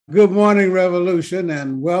Good morning, Revolution,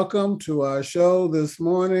 and welcome to our show this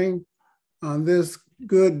morning on this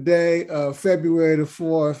good day of February the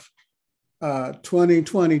 4th,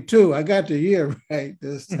 2022. I got the year right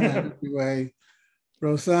this time anyway.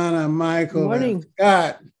 Rosanna, Michael, and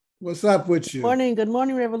Scott, what's up with you? Good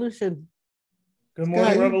morning, Revolution. Good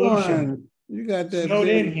morning, Scott, Revolution. You got that snowed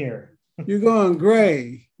in here. You're going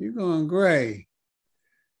gray. You're going gray.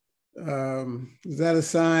 Is that a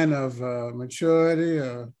sign of maturity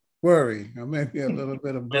or worry, or maybe a little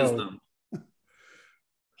bit of both?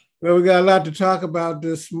 Well, we got a lot to talk about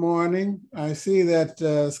this morning. I see that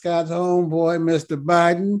Scott's homeboy, Mr.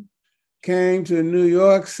 Biden, came to New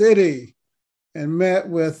York City and met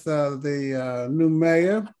with the new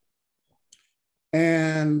mayor,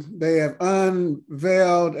 and they have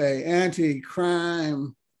unveiled a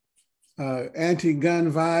anti-crime,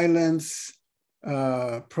 anti-gun violence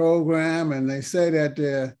program, and they say that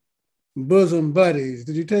they're bosom buddies.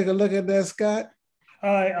 Did you take a look at that, Scott?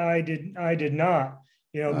 I did not.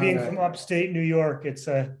 You know, being from upstate New York, it's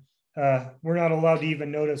we're not allowed to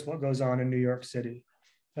even notice what goes on in New York City.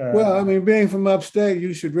 Well, I mean, being from upstate,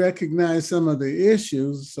 you should recognize some of the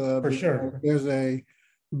issues. For sure. There's a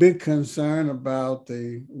big concern about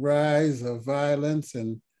the rise of violence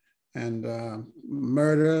and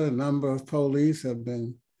murder. A number of police have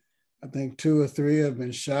been, I think 2 or 3 have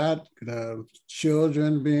been shot.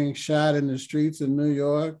 Children being shot in the streets of New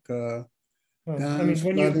York. I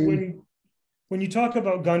mean, when you talk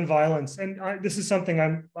about gun violence, and this is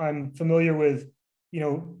something I'm familiar with, you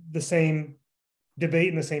know, the same debate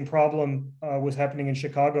and the same problem was happening in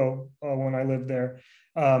Chicago when I lived there.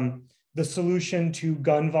 The solution to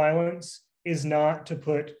gun violence is not to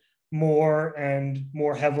put more and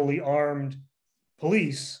more heavily armed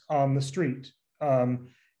police on the street.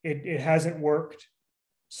 It hasn't worked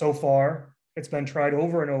so far. It's been tried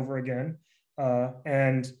over and over again.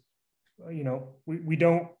 And, you know,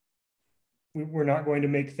 we're not going to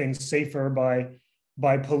make things safer by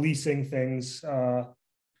policing things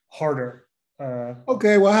harder.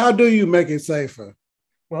 Okay, well, how do you make it safer?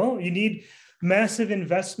 Well, you need massive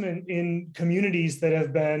investment in communities that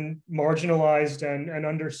have been marginalized and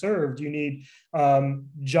underserved. You need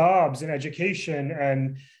jobs and education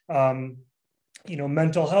and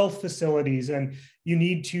mental health facilities, and you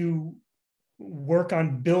need to work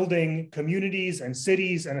on building communities and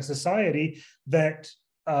cities and a society that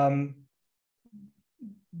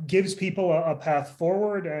gives people a path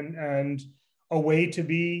forward and a way to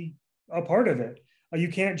be a part of it. You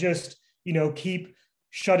can't just, keep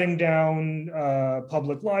shutting down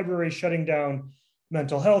public libraries, shutting down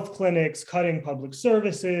mental health clinics, cutting public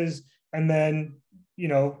services, and then,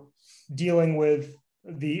 dealing with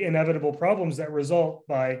the inevitable problems that result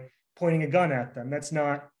by pointing a gun at them.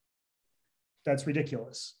 That's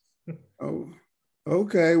ridiculous. Oh,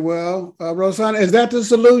 okay. Well, Rosanna, is that the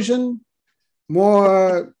solution?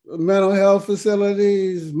 More mental health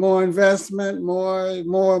facilities, more investment, more.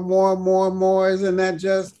 Isn't that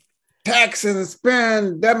just tax and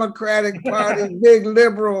spend, Democratic Party, big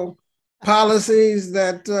liberal policies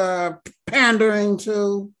that pandering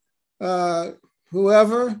to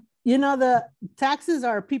whoever? The taxes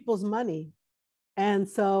are people's money. And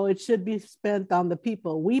so it should be spent on the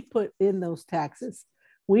people. We put in those taxes.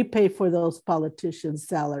 We pay for those politicians'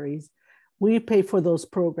 salaries. We pay for those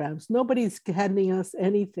programs. Nobody's handing us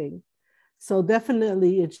anything. So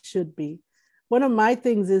definitely it should be. One of my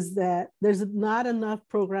things is that there's not enough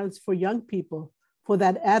programs for young people, for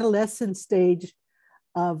that adolescent stage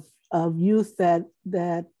of youth that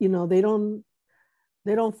they don't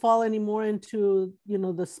fall anymore into,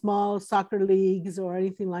 the small soccer leagues or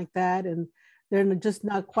anything like that. And they're just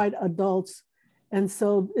not quite adults. And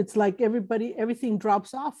so it's like everything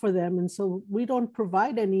drops off for them. And so we don't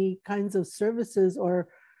provide any kinds of services or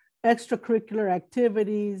extracurricular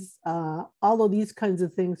activities, all of these kinds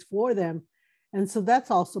of things for them. And so that's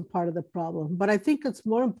also part of the problem. But I think it's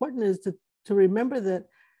more important is to remember that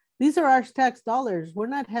these are our tax dollars.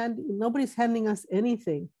 Nobody's handing us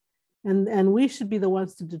anything. And we should be the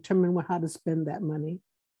ones to determine how to spend that money.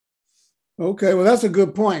 Okay, well, that's a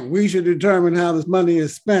good point. We should determine how this money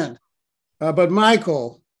is spent. But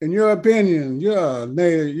Michael, in your opinion, you're a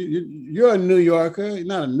New Yorker. You're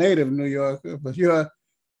not a native New Yorker, but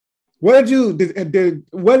what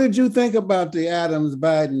did you think about the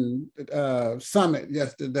Adams-Biden summit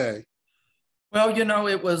yesterday? Well,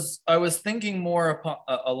 I was thinking more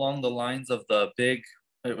along the lines of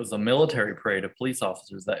it was a military parade of police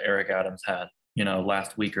officers that Eric Adams had,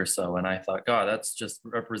 last week or so. And I thought, God, that's just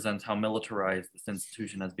represents how militarized this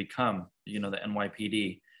institution has become, the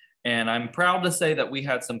NYPD. And I'm proud to say that we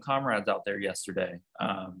had some comrades out there yesterday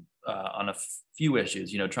on a few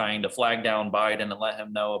issues, trying to flag down Biden and let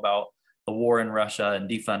him know about the war in Russia and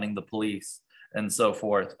defunding the police and so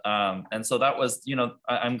forth. And so that was,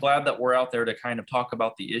 I'm glad that we're out there to kind of talk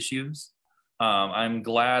about the issues. I'm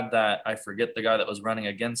glad that I forget the guy that was running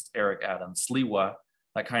against Eric Adams, Sliwa,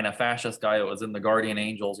 that kind of fascist guy that was in the Guardian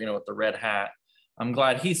Angels, with the red hat. I'm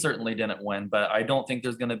glad he certainly didn't win, but I don't think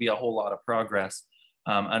there's going to be a whole lot of progress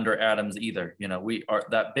under Adams either. We are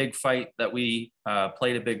that big fight that we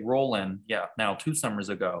played a big role in, now 2 summers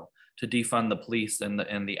ago, to defund the police in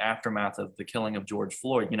the aftermath of the killing of George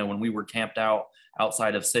Floyd, when we were camped out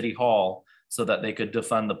outside of City Hall so that they could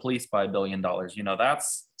defund the police by $1 billion.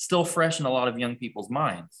 That's still fresh in a lot of young people's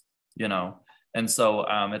minds, and so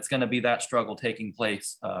it's going to be that struggle taking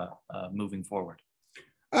place moving forward.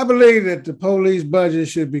 I believe that the police budget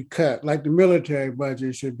should be cut, like the military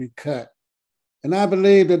budget should be cut. And I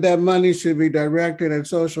believe that money should be directed at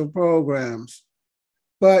social programs.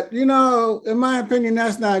 But, in my opinion,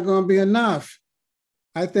 that's not going to be enough.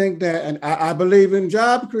 I think that, and I believe in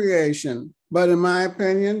job creation, but in my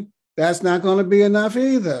opinion, that's not going to be enough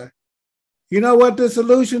either. You know what the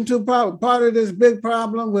solution to part of this big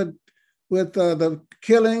problem with the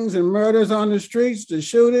killings and murders on the streets, the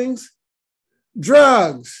shootings?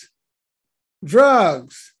 Drugs,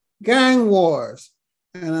 gang wars.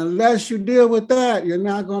 And unless you deal with that, you're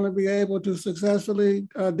not going to be able to successfully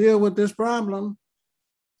deal with this problem.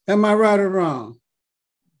 Am I right or wrong?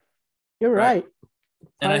 You're right.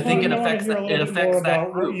 And I think it affects that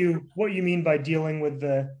group. What you mean by dealing with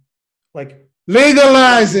the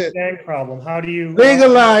legalize it. Gang problem. How do you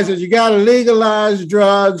legalize it? You got to legalize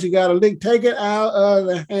drugs. You got to take it out of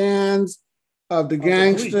the hands of the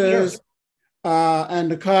gangsters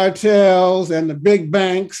and the cartels and the big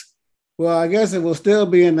banks. Well, I guess it will still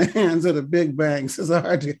be in the hands of the big banks. It's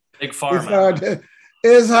hard to big pharma.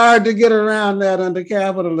 It's hard to get around that under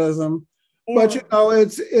capitalism. But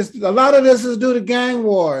it's a lot of this is due to gang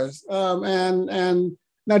wars. And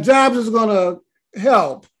now jobs is going to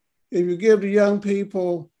help if you give the young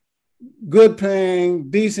people good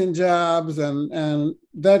paying, decent jobs and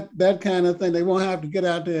that kind of thing. They won't have to get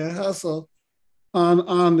out there and hustle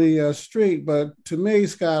on the street. But to me,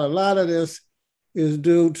 Scott, a lot of this is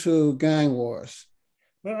due to gang wars.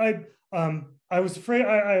 Well, I was afraid.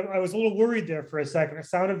 I was a little worried there for a second. It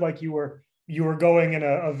sounded like you were going in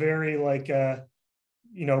a very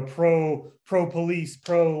pro police,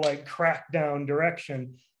 pro crackdown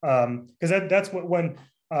direction. Because that's what when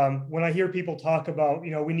I hear people talk about,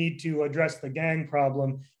 we need to address the gang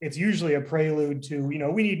problem, it's usually a prelude to,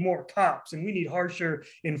 we need more cops and we need harsher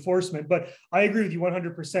enforcement. But I agree with you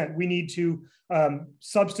 100%. We need to,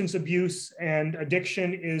 substance abuse and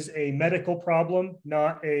addiction is a medical problem,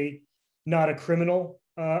 not a criminal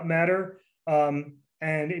matter. And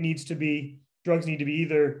it needs to be, drugs need to be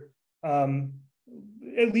either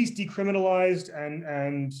at least decriminalized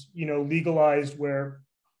and legalized where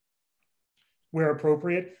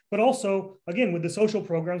appropriate, but also, again, with the social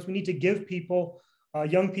programs, we need to give people,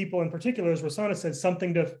 young people in particular, as Rossana said,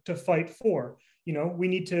 something to fight for. We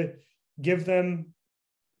need to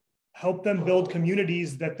help them build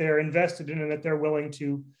communities that they're invested in and that they're willing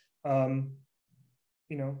to,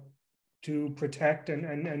 to protect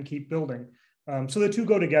and keep building. So the two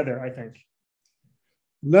go together, I think.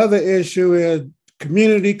 Another issue is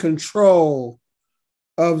community control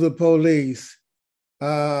of the police.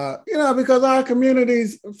 Because our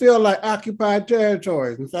communities feel like occupied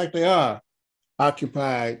territories. In fact, they are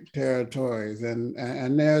occupied territories.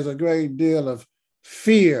 And there's a great deal of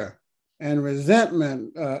fear and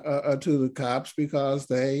resentment to the cops because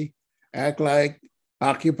they act like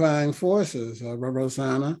occupying forces,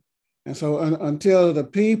 Rosanna. And so until the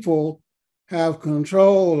people have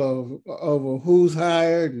control over who's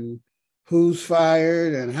hired and who's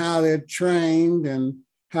fired and how they're trained and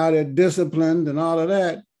how they're disciplined and all of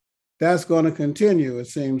that, that's going to continue, it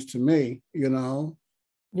seems to me,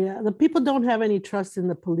 Yeah, the people don't have any trust in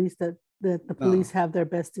the police that the police have their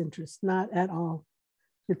best interests, not at all.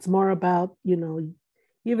 It's more about, even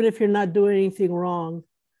if you're not doing anything wrong,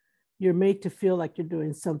 you're made to feel like you're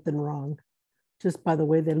doing something wrong just by the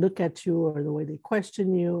way they look at you or the way they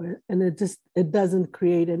question you. And it doesn't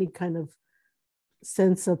create any kind of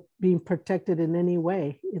sense of being protected in any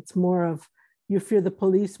way. It's more of, you fear the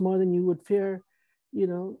police more than you would fear,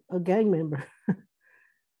 a gang member.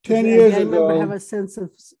 10 years gang ago, member they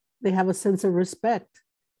have a sense of respect.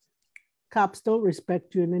 Cops don't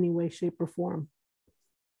respect you in any way, shape, or form.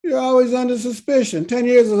 You're always under suspicion. 10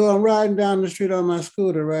 years ago, I'm riding down the street on my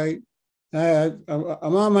scooter, right?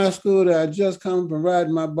 I'm on my scooter. I just come from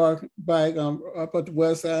riding my bike. I'm up at the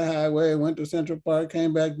West Side Highway, went to Central Park,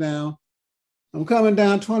 came back down. I'm coming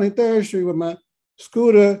down 23rd Street with my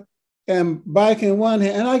scooter and bike in one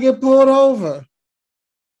hand, and I get pulled over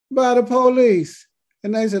by the police.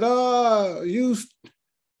 And they said, "Oh,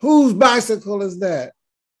 whose bicycle is that?"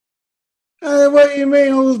 I said, "What do you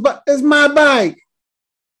mean, it's my bike?"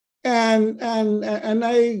 And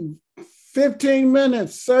they 15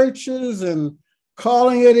 minutes searches and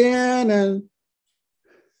calling it in, and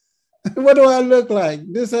what do I look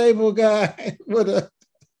like? Disabled guy with a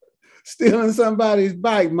stealing somebody's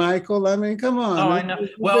bike, Michael. I mean, come on. Oh, I know.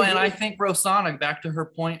 Well, and I think Rosanna, back to her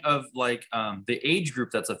point of like the age group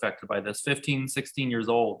that's affected by this, 15, 16 years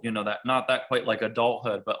old, you know, that not that quite like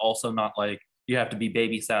adulthood, but also not like you have to be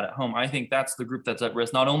babysat at home. I think that's the group that's at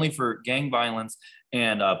risk, not only for gang violence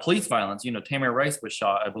and police violence. You know, Tamir Rice was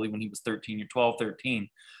shot, I believe, when he was 13 or 12, 13.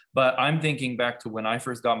 But I'm thinking back to when I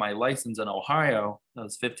first got my license in Ohio, I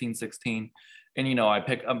was 15, 16. And, you know, I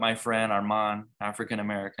pick up my friend, Armand,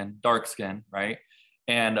 African-American, dark skin, right?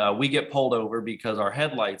 And we get pulled over because our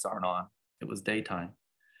headlights aren't on. It was daytime.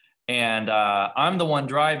 And I'm the one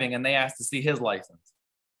driving, and they asked to see his license.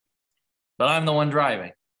 But I'm the one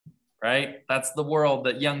driving, right? That's the world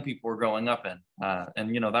that young people were growing up in.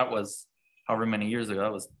 And, you know, that was however many years ago.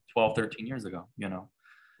 That was 12, 13 years ago, you know.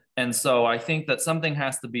 And so I think that something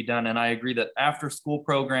has to be done. And I agree that after school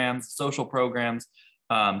programs, social programs,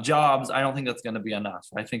 jobs, I don't think that's going to be enough.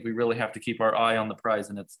 I think we really have to keep our eye on the prize,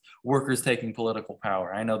 and it's workers taking political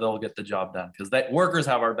power. I know they'll get the job done because workers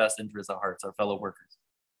have our best interests at heart, our fellow workers.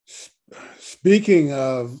 Speaking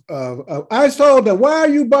of, I told them, why are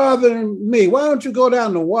you bothering me? Why don't you go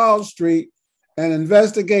down to Wall Street and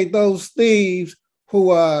investigate those thieves who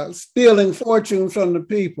are stealing fortunes from the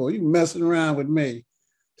people? You messing around with me.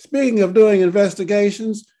 Speaking of doing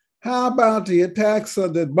investigations, how about the attacks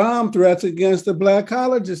of the bomb threats against the Black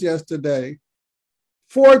colleges yesterday?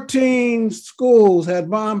 14 schools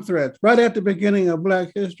had bomb threats right at the beginning of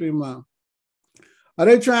Black History Month. Are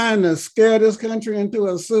they trying to scare this country into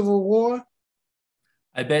a civil war?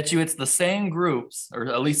 I bet you it's the same groups, or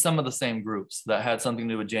at least some of the same groups that had something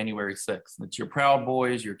to do with January 6th. It's your Proud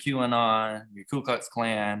Boys, your QAnon, your Ku Klux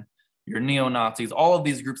Klan, your neo-Nazis, all of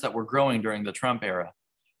these groups that were growing during the Trump era.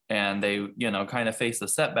 And they, you know, kind of faced a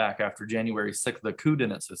setback after January 6th. The coup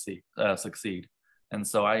didn't succeed. And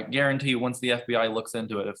so I guarantee you, once the FBI looks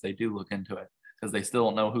into it, if they do look into it, because they still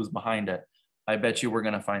don't know who's behind it, I bet you we're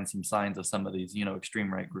going to find some signs of some of these, you know,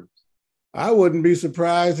 extreme right groups. I wouldn't be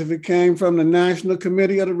surprised if it came from the National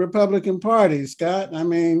Committee of the Republican Party, Scott. I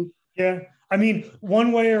mean. Yeah, I mean,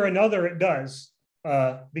 one way or another it does,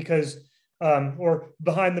 because, or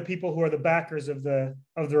behind the people who are the backers of the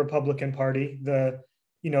Republican Party, the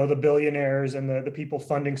billionaires and the people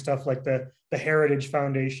funding stuff like the Heritage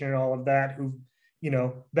Foundation and all of that, who've, you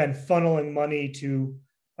know, been funneling money to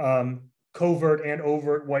covert and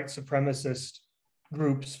overt white supremacist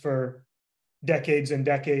groups for decades and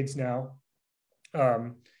decades now.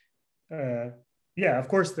 Yeah, of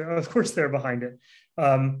course they're behind it.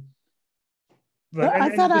 But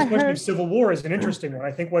I thought this question of civil war is an interesting one.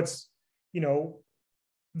 I think what's, you know,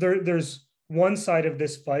 there's one side of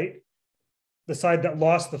this fight, the side that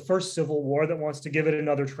lost the first civil war, that wants to give it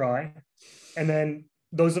another try. And then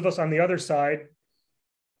those of us on the other side,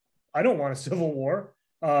 I don't want a civil war,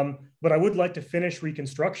 but I would like to finish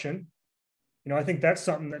Reconstruction. You know, I think that's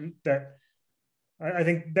something that I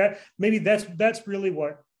think that maybe that's really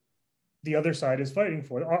what the other side is fighting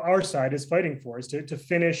for. Our side is fighting for, is to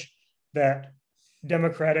finish that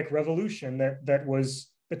democratic revolution that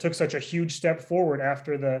took such a huge step forward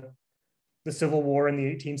after the Civil War in the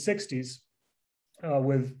 1860s.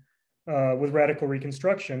 With radical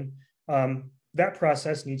Reconstruction, that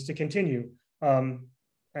process needs to continue,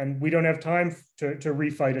 and we don't have time to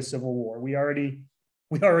refight a civil war. We already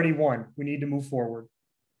won. We need to move forward.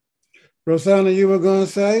 Rosanna, you were going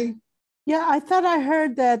to say? Yeah, I thought I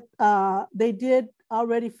heard that they did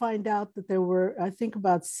already find out that there were, I think,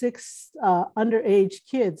 about 6 underage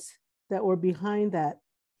kids that were behind that,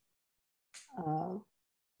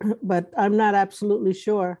 but I'm not absolutely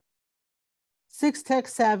sure. 6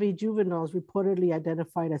 tech-savvy juveniles reportedly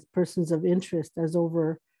identified as persons of interest, as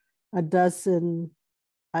over a dozen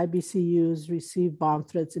HBCUs received bomb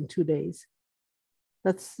threats in 2 days.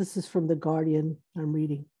 This is from The Guardian I'm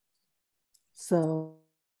reading. So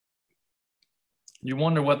you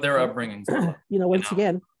wonder what their upbringings are like. You know, once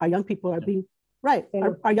again, our young people are being, right,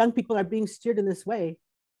 our young people are being steered in this way.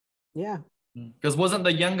 Yeah. Because wasn't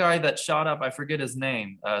the young guy that shot up, I forget his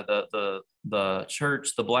name, the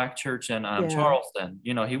church, the black church in Charleston,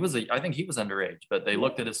 you know, I think he was underage, but they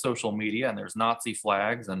looked at his social media and there's Nazi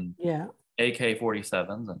flags and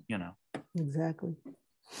AK-47s and, you know. Exactly.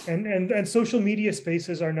 And social media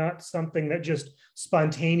spaces are not something that just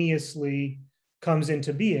spontaneously comes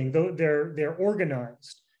into being, though they're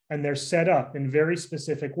organized and they're set up in very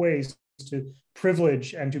specific ways to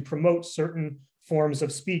privilege and to promote certain forms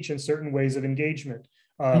of speech and certain ways of engagement.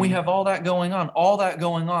 We have all that going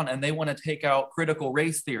on, and they want to take out critical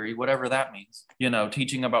race theory, whatever that means, you know,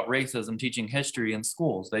 teaching about racism, teaching history in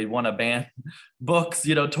schools. They want to ban books,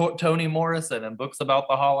 you know, Toni Morrison and books about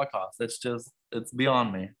the Holocaust. It's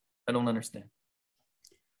beyond me. I don't understand.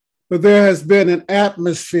 But there has been an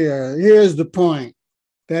atmosphere, here's the point,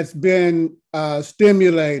 that's been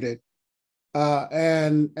stimulated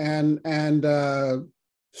and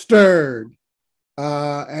stirred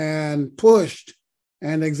and pushed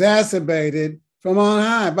and exacerbated from on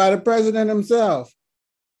high by the president himself,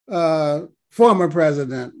 former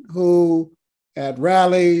president, who at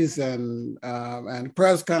rallies and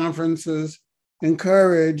press conferences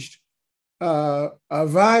encouraged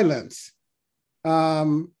violence.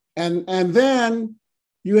 And then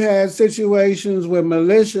you had situations where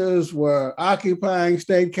militias were occupying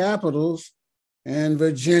state capitals in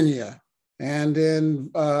Virginia and in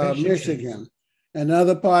Michigan and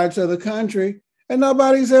other parts of the country, and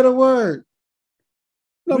nobody said a word.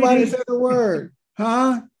 Nobody said a word,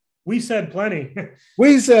 huh? We said plenty.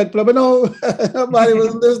 We said plenty, but no, nobody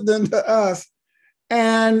was listening to us.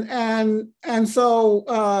 And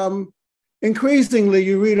so increasingly,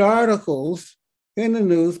 you read articles in the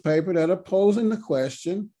newspaper that are posing the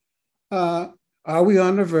question, are we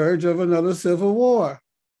on the verge of another civil war?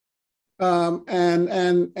 And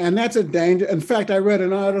that's a danger. In fact, I read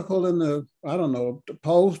an article in the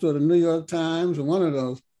Post or the New York Times or one of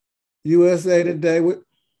those, USA Today,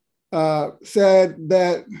 said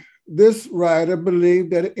that this writer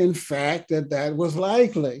believed that in fact that was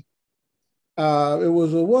likely. It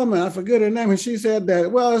was a woman, I forget her name, and she said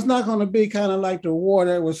that, well, it's not going to be kind of like the war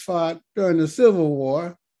that was fought during the Civil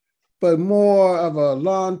War, but more of a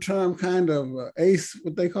long-term kind of what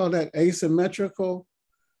they call that, asymmetrical,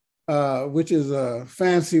 which is a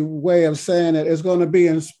fancy way of saying that it's going to be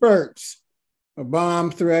in spurts. A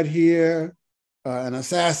bomb threat here, an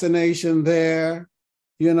assassination there,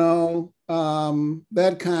 you know,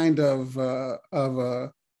 that kind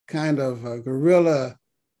of guerrilla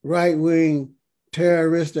right-wing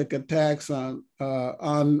terroristic attacks on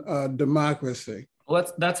democracy. Well,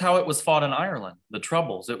 that's how it was fought in Ireland. The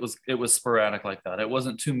Troubles. It was sporadic like that. It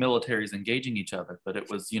wasn't two militaries engaging each other, but it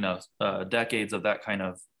was, you know, decades of that kind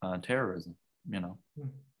of terrorism. You know.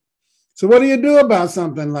 So what do you do about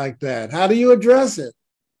something like that? How do you address it?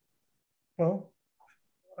 Well,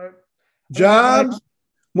 jobs,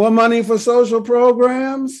 more money for social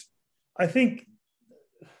programs. I think,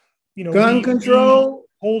 you know, gun control.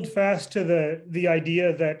 We hold fast to the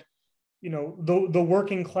idea that, you know, the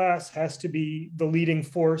working class has to be the leading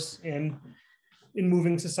force in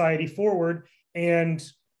moving society forward. And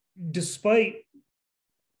despite,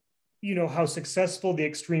 you know, how successful the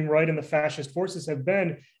extreme right and the fascist forces have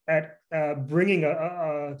been at bringing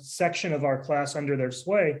a section of our class under their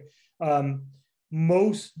sway, the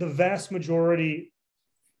vast majority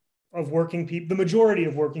of working people, the majority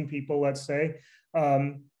of working people, let's say,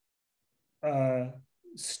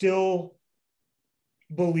 still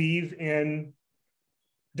believe in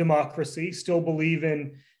democracy, still believe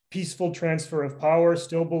in peaceful transfer of power,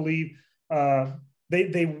 still believe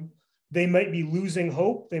they might be losing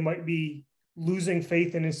hope, they might be losing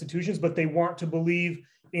faith in institutions, but they want to believe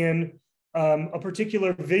in a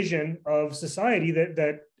particular vision of society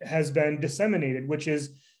that has been disseminated, which is,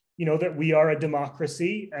 you know, that we are a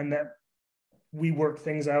democracy and that we work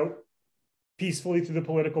things out peacefully through the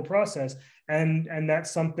political process. And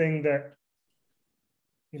that's something that,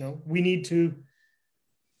 you know, we need to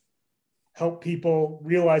help people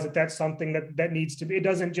realize that that's something that needs to be, it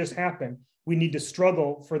doesn't just happen. We need to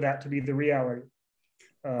struggle for that to be the reality.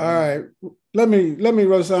 All right, let me,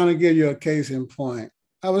 Rosanna, give you a case in point.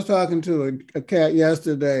 I was talking to a cat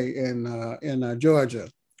yesterday in Georgia,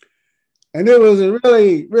 and it was a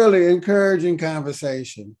really, really encouraging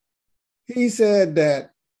conversation. He said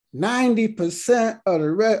that 90%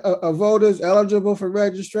 of voters eligible for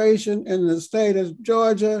registration in the state of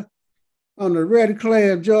Georgia, on the red clay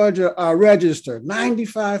of Georgia, are registered,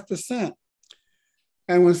 95%.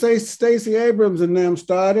 And when Stacey Abrams and them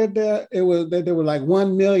started that, there were like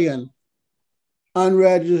 1 million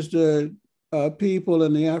unregistered people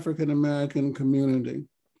in the African-American community.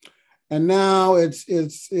 and now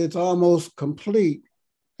it's almost complete.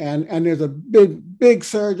 And there's a big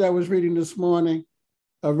surge I was reading this morning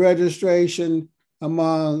of registration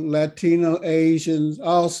among Latino Asians,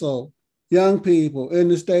 also young people in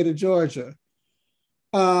the state of Georgia.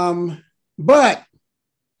 But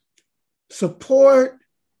support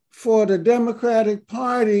for the Democratic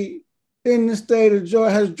Party in the state of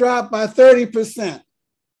Georgia has dropped by 30%,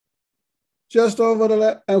 just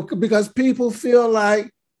over because people feel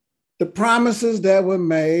like the promises that were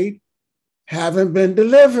made haven't been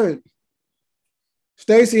delivered.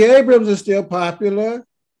 Stacey Abrams is still popular.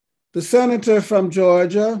 The senator from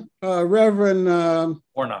Georgia, Reverend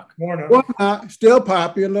Warnock, still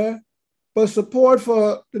popular, but support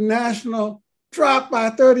for the national dropped by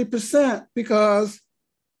 30% because,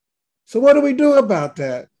 so what do we do about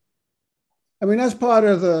that? I mean, that's part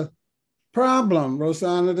of the problem,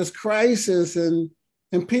 Rosanna, this crisis, and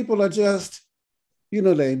people are just,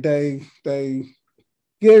 they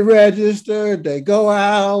get registered, they go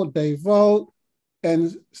out, they vote,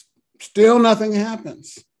 and still nothing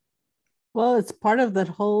happens. Well, it's part of that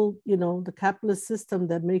whole, the capitalist system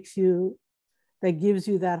that gives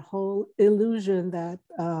you that whole illusion that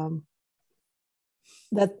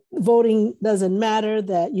that voting doesn't matter,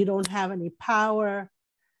 that you don't have any power,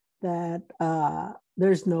 that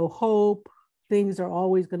there's no hope, things are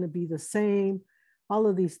always going to be the same, all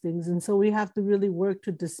of these things. And so we have to really work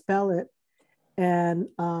to dispel it. And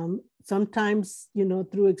sometimes,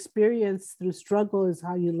 through experience, through struggle is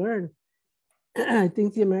how you learn. I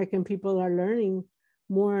think the American people are learning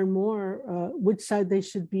more and more which side they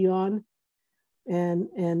should be on, and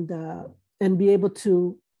be able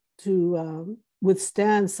to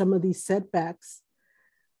withstand some of these setbacks.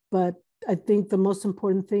 But I think the most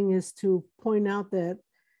important thing is to point out that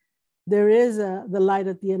there is the light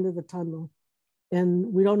at the end of the tunnel.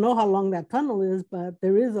 And we don't know how long that tunnel is, but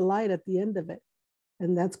there is a light at the end of it.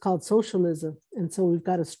 And that's called socialism. And so we've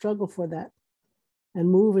got to struggle for that and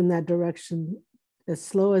move in that direction, as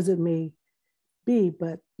slow as it may be.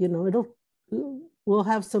 But, we'll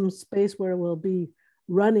have some space where we'll be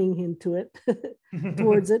running into it,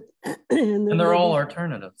 towards it. And they're all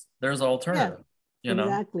alternatives. There's alternatives.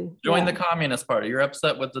 Exactly. Join the Communist Party. You're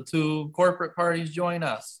upset with the two corporate parties, join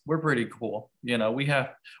us. We're pretty cool. We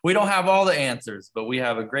don't have all the answers, but we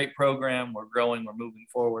have a great program. We're growing, we're moving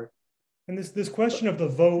forward. And this question of the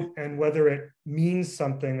vote and whether it means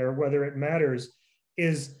something or whether it matters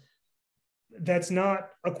that's not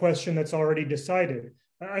a question that's already decided.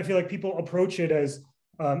 I feel like people approach it as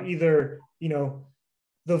either,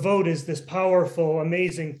 the vote is this powerful,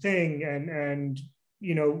 amazing thing, and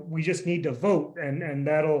we just need to vote and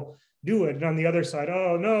that'll do it. And on the other side,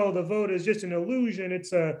 oh no, the vote is just an illusion.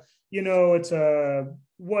 It's a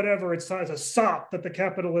whatever, it's a sop that the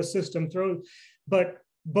capitalist system throws. But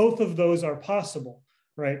both of those are possible,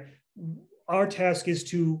 right? Our task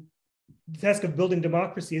the task of building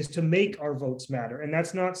democracy is to make our votes matter. And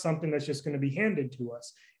that's not something that's just going to be handed to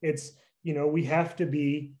us. It's, we have to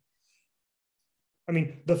be,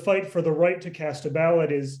 the fight for the right to cast a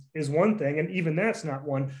ballot is one thing, and even that's not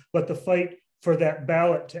one, but the fight for that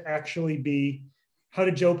ballot to actually be, how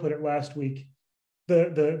did Joe put it last week?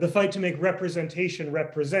 The fight to make representation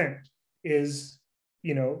represent is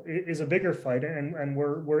a bigger fight, and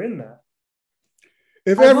we're in that.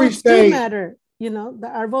 If every state do matter,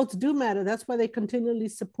 our votes do matter. That's why they continually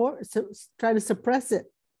try to suppress it.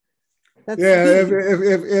 If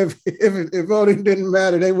voting didn't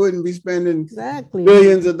matter, they wouldn't be spending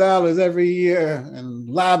billions of dollars every year and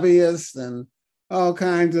lobbyists and all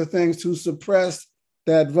kinds of things to suppress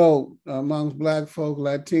that vote amongst Black folk,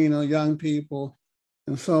 Latino, young people,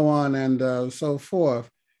 and so on and so forth.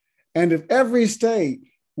 And if every state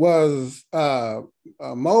was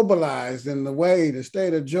mobilized in the way the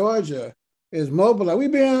state of Georgia is mobilized,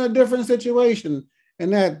 we'd be in a different situation.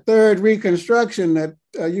 And that third reconstruction that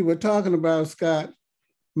you were talking about, Scott,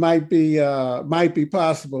 might be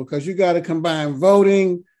possible, because you got to combine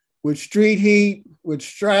voting with street heat, with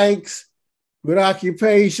strikes, with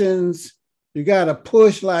occupations. You got to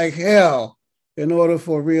push like hell in order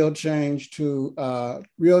for real change to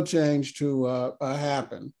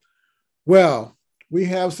happen. Well, we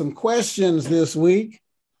have some questions this week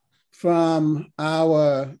from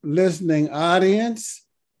our listening audience.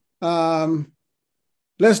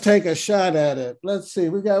 Let's take a shot at it. Let's see.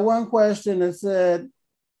 We got one question that said,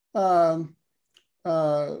 does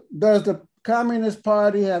the Communist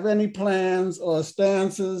Party have any plans or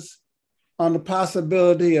stances on the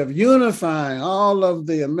possibility of unifying all of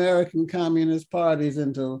the American Communist parties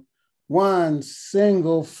into one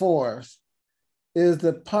single force? Is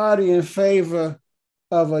the party in favor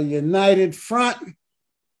of a united front,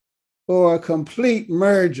 or a complete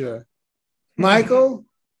merger? Michael,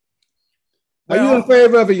 are Well, you in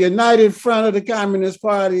favor of a united front of the communist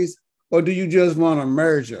parties, or do you just want a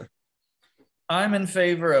merger? I'm in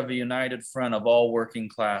favor of a united front of all working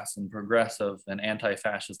class and progressive and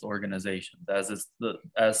anti-fascist organizations, as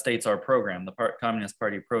states our program, the Communist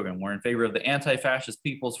Party program. We're in favor of the anti-fascist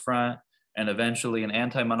People's Front and eventually an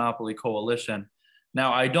anti-monopoly coalition.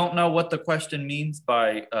 Now, I don't know what the question means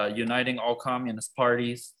by uniting all communist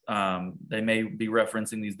parties. They may be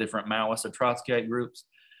referencing these different Maoist or Trotskyite groups.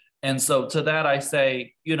 And so to that, I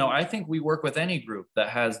say, I think we work with any group that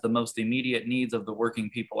has the most immediate needs of the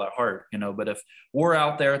working people at heart, but if we're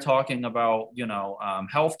out there talking about,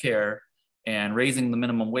 healthcare and raising the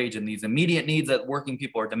minimum wage and these immediate needs that working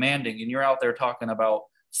people are demanding, and you're out there talking about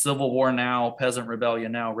civil war now, peasant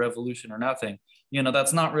rebellion now, revolution or nothing,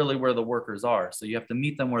 that's not really where the workers are. So you have to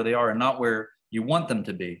meet them where they are and not where you want them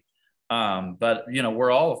to be. But,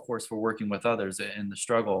 we're all, of course, for working with others in the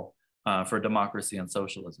struggle for democracy and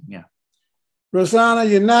socialism. Yeah. Rosanna,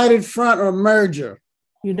 united front or merger?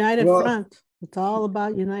 United front. It's all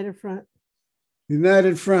about united front.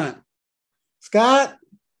 United front. Scott?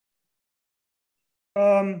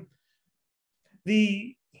 The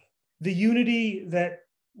unity that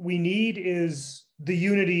we need is the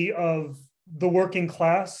unity of the working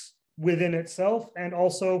class within itself, and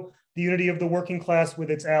also the unity of the working class with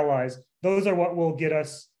its allies. Those are what will get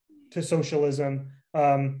us to socialism.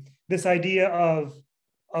 This idea of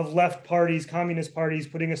left parties, communist parties,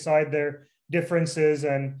 putting aside their differences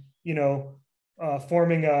and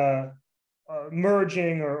forming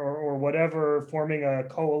merging or whatever, forming a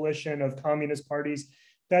coalition of communist parties.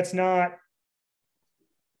 That's not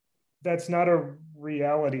a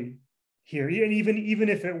reality here. And even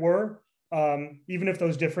if it were, even if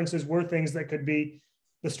those differences were things that could be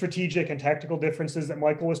the strategic and tactical differences that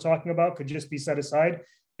Michael was talking about could just be set aside,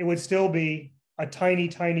 it would still be a tiny,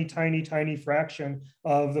 tiny, tiny, tiny fraction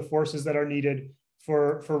of the forces that are needed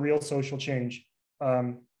for real social change.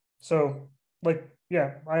 Yeah,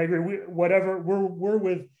 I agree.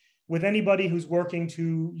 We're with anybody who's working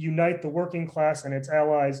to unite the working class and its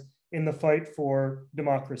allies in the fight for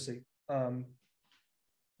democracy.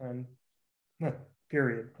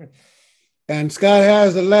 Period. And Scott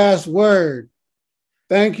has the last word.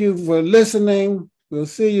 Thank you for listening. We'll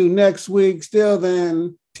see you next week. Till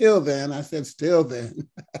then, I said still then.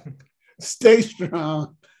 Stay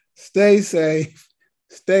strong, stay safe,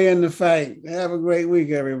 stay in the fight. Have a great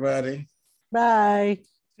week, everybody. Bye.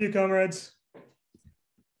 See you, comrades.